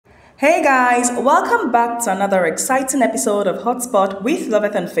Hey guys, welcome back to another exciting episode of Hotspot with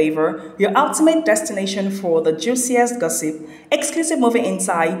Loveth and Favor, your ultimate destination for the juiciest gossip, exclusive movie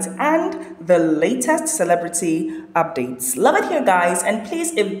insights, and the latest celebrity updates. Love it here guys, and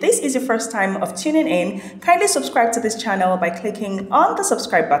please, if this is your first time of tuning in, kindly subscribe to this channel by clicking on the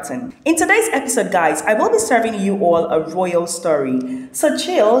subscribe button. In today's episode guys, I will be serving you all a royal story. So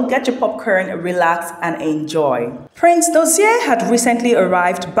chill, get your popcorn, relax, and enjoy. Prince Dozier had recently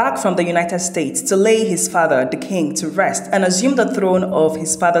arrived back from the United States to lay his father, the king, to rest and assume the throne of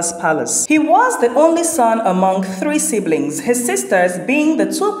his father's palace. He was the only son among three siblings, his sisters being the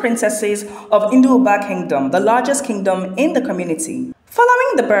two princesses of Induba Kingdom, the largest kingdom in the community.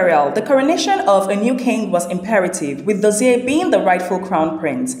 Following the burial, the coronation of a new king was imperative, with Dozier being the rightful crown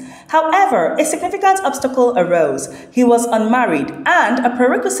prince. However, a significant obstacle arose. He was unmarried, and a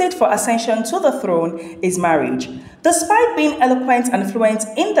prerequisite for ascension to the throne is marriage. Despite being eloquent and fluent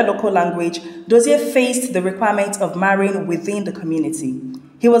in the local language, Dozier faced the requirement of marrying within the community.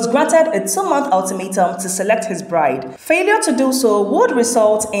 He was granted a 2-month ultimatum to select his bride. Failure to do so would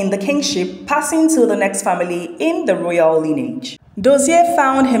result in the kingship passing to the next family in the royal lineage. Dozier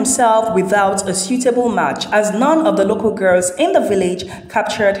found himself without a suitable match, as none of the local girls in the village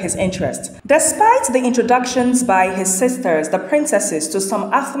captured his interest. Despite the introductions by his sisters, the princesses, to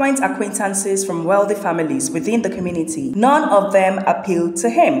some affluent acquaintances from wealthy families within the community, none of them appealed to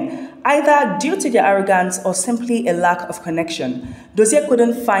him, either due to their arrogance or simply a lack of connection. Dozier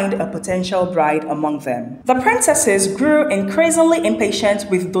couldn't find a potential bride among them. The princesses grew increasingly impatient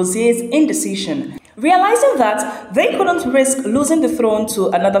with Dozier's indecision. Realizing that they couldn't risk losing the throne to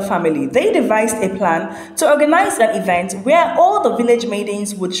another family, they devised a plan to organize an event where all the village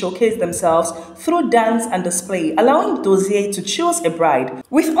maidens would showcase themselves through dance and display, allowing Dozier to choose a bride.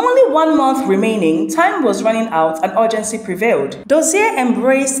 With only 1 month remaining, time was running out and urgency prevailed. Dozier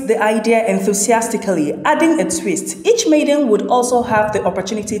embraced the idea enthusiastically, adding a twist. Each maiden would also have the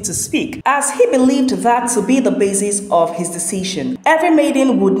opportunity to speak, as he believed that to be the basis of his decision. Every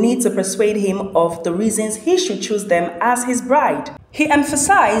maiden would need to persuade him of the reasons he should choose them as his bride. He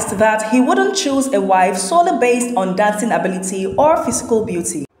emphasized that he wouldn't choose a wife solely based on dancing ability or physical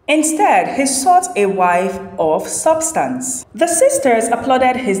beauty. Instead, he sought a wife of substance. The sisters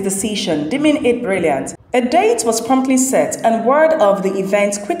applauded his decision, deeming it brilliant. A date was promptly set, and word of the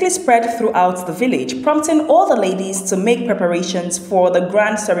event quickly spread throughout the village, prompting all the ladies to make preparations for the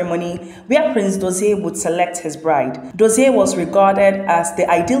grand ceremony where Prince Dozier would select his bride. Dozier was regarded as the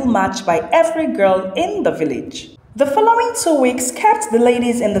ideal match by every girl in the village. The following 2 weeks kept the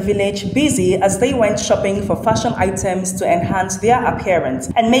ladies in the village busy as they went shopping for fashion items to enhance their appearance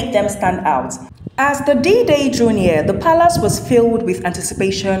and make them stand out. As the D-Day drew near, the palace was filled with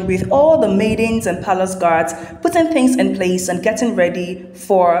anticipation, with all the maidens and palace guards putting things in place and getting ready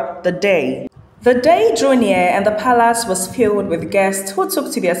for the day. The day drew near and the palace was filled with guests who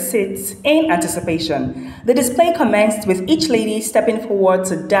took to their seats in anticipation. The display commenced with each lady stepping forward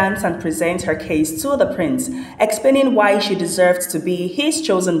to dance and present her case to the prince, explaining why she deserved to be his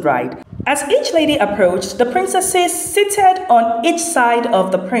chosen bride. As each lady approached, the princesses seated on each side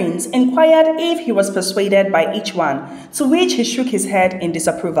of the prince inquired if he was persuaded by each one, to which he shook his head in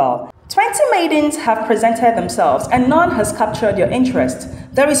disapproval. 20 maidens have presented themselves and none has captured your interest.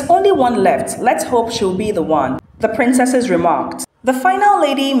 There is only one left. Let's hope she'll be the one, the princesses remarked. The final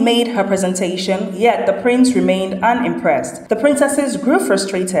lady made her presentation, yet the prince remained unimpressed. The princesses grew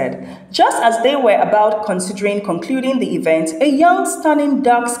frustrated. Just as they were about considering concluding the event, a young, stunning,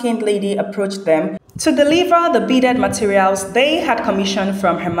 dark-skinned lady approached them to deliver the beaded materials they had commissioned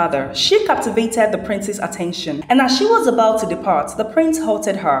from her mother. She captivated the prince's attention, and as she was about to depart, the prince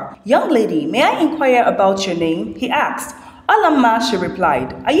halted her. "Young lady, may I inquire about your name?" he asked. "Alamma," she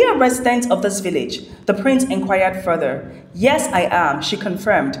replied. "Are you a resident of this village?" The prince inquired further. "Yes, I am," she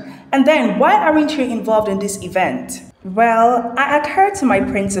confirmed. "And then, why aren't you involved in this event?" "Well, I adhere to my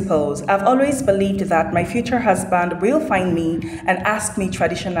principles. I've always believed that my future husband will find me and ask me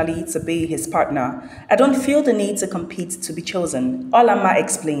traditionally to be his partner. I don't feel the need to compete to be chosen," Alamma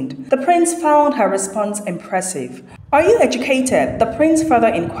explained. The prince found her response impressive. "Are you educated?" the prince further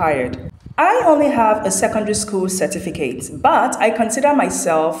inquired. "I only have a secondary school certificate, but I consider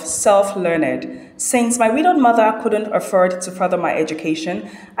myself self-learned. Since my widowed mother couldn't afford to further my education,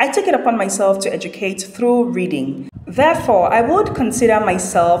 I took it upon myself to educate through reading. Therefore, I would consider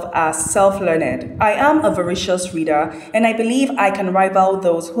myself as self-learned. I am a voracious reader, and I believe I can rival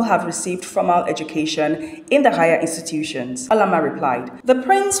those who have received formal education in the higher institutions," Alamma replied. The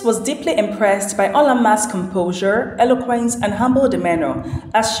prince was deeply impressed by Alamma's composure, eloquence, and humble demeanor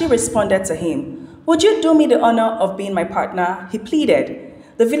as she responded to him. "Would you do me the honor of being my partner?" he pleaded.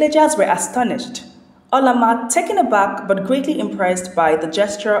 The villagers were astonished. Olama, taken aback but greatly impressed by the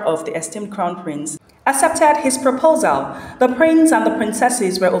gesture of the esteemed crown prince, accepted his proposal. The prince and the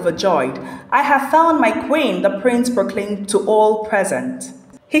princesses were overjoyed. "I have found my queen," the prince proclaimed to all present.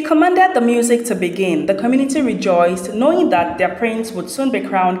 He commanded the music to begin. The community rejoiced, knowing that their prince would soon be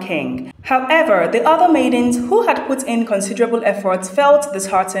crowned king. However, the other maidens who had put in considerable efforts felt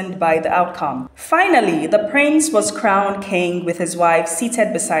disheartened by the outcome. Finally, the prince was crowned king with his wife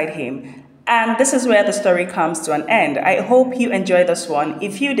seated beside him. And this is where the story comes to an end. I hope you enjoyed this one.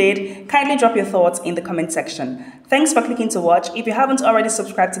 If you did, kindly drop your thoughts in the comment section. Thanks for clicking to watch. If you haven't already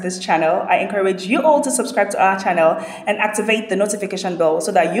subscribed to this channel, I encourage you all to subscribe to our channel and activate the notification bell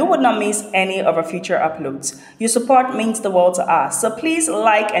so that you would not miss any of our future uploads. Your support means the world to us, so please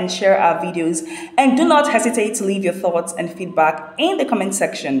like and share our videos, and do not hesitate to leave your thoughts and feedback in the comment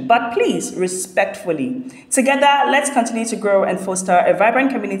section, but please respectfully. Together, let's continue to grow and foster a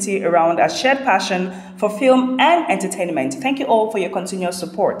vibrant community around our shared passion for film and entertainment. Thank you all for your continuous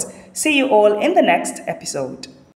support. See you all in the next episode.